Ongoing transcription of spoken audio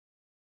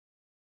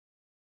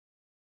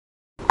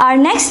Our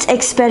next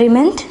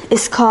experiment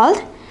is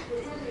called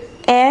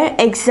air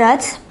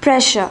exerts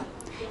pressure.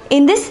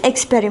 In this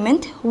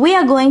experiment, we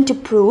are going to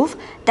prove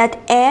that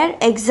air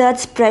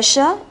exerts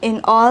pressure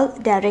in all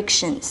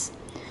directions.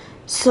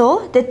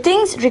 So, the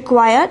things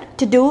required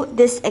to do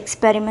this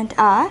experiment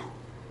are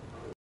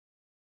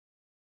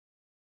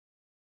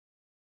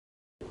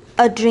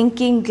a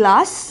drinking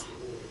glass,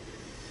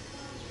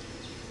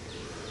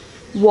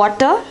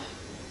 water,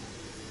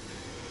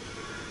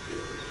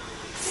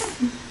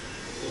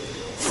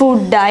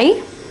 food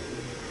dye,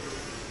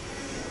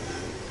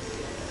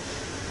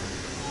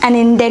 an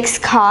index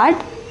card,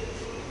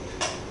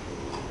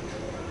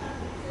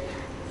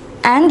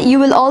 and you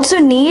will also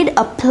need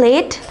a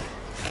plate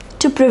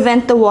to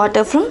prevent the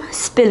water from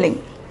spilling.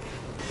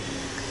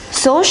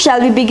 So, shall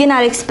we begin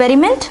our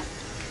experiment?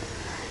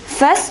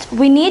 First,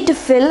 we need to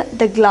fill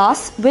the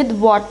glass with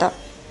water.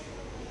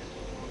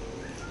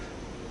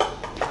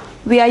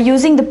 We are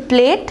using the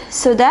plate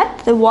so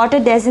that the water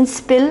doesn't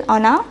spill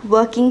on our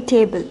working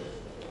table.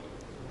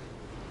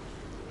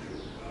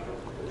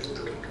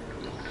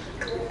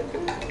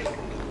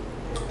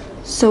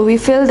 So we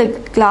fill the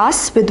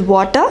glass with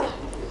water.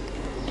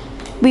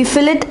 We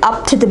fill it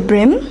up to the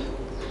brim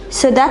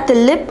so that the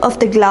lip of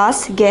the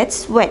glass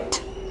gets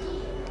wet.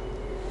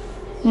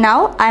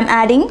 Now I am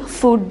adding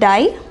food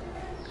dye.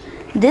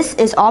 This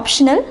is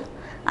optional.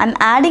 I am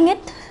adding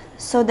it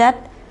so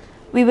that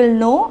we will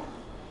know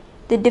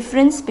the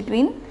difference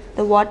between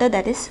the water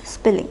that is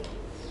spilling.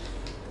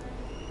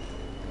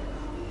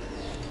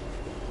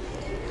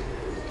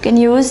 You can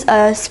use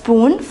a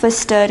spoon for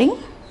stirring.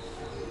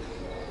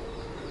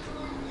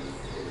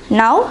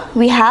 Now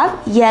we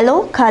have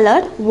yellow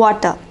colored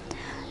water.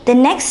 The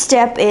next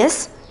step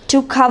is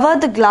to cover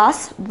the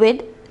glass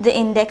with the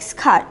index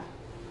card.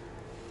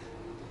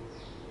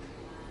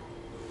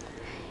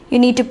 You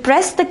need to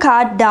press the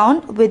card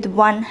down with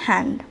one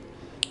hand.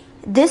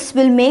 This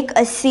will make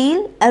a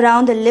seal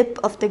around the lip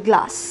of the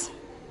glass.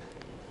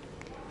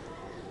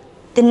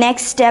 The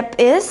next step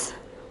is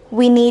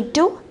we need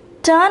to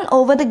turn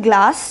over the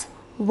glass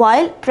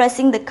while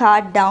pressing the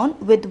card down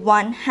with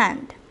one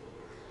hand.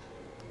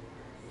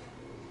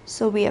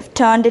 So we have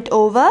turned it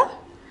over.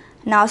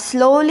 Now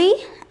slowly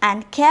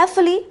and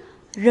carefully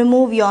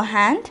remove your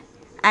hand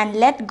and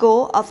let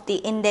go of the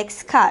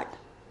index card.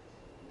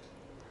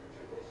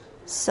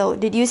 So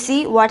did you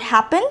see what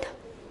happened?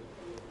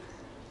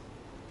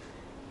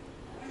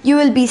 You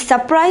will be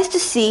surprised to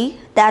see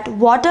that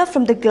water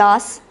from the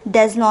glass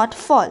does not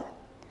fall.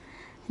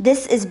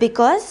 This is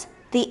because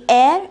the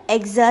air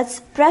exerts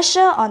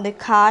pressure on the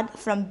card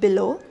from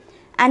below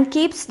and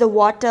keeps the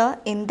water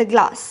in the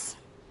glass.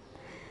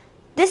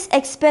 This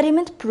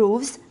experiment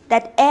proves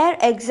that air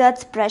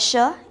exerts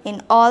pressure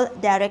in all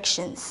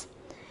directions.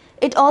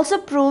 It also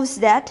proves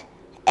that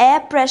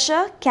air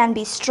pressure can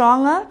be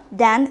stronger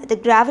than the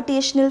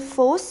gravitational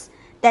force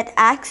that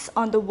acts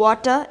on the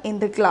water in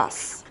the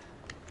glass.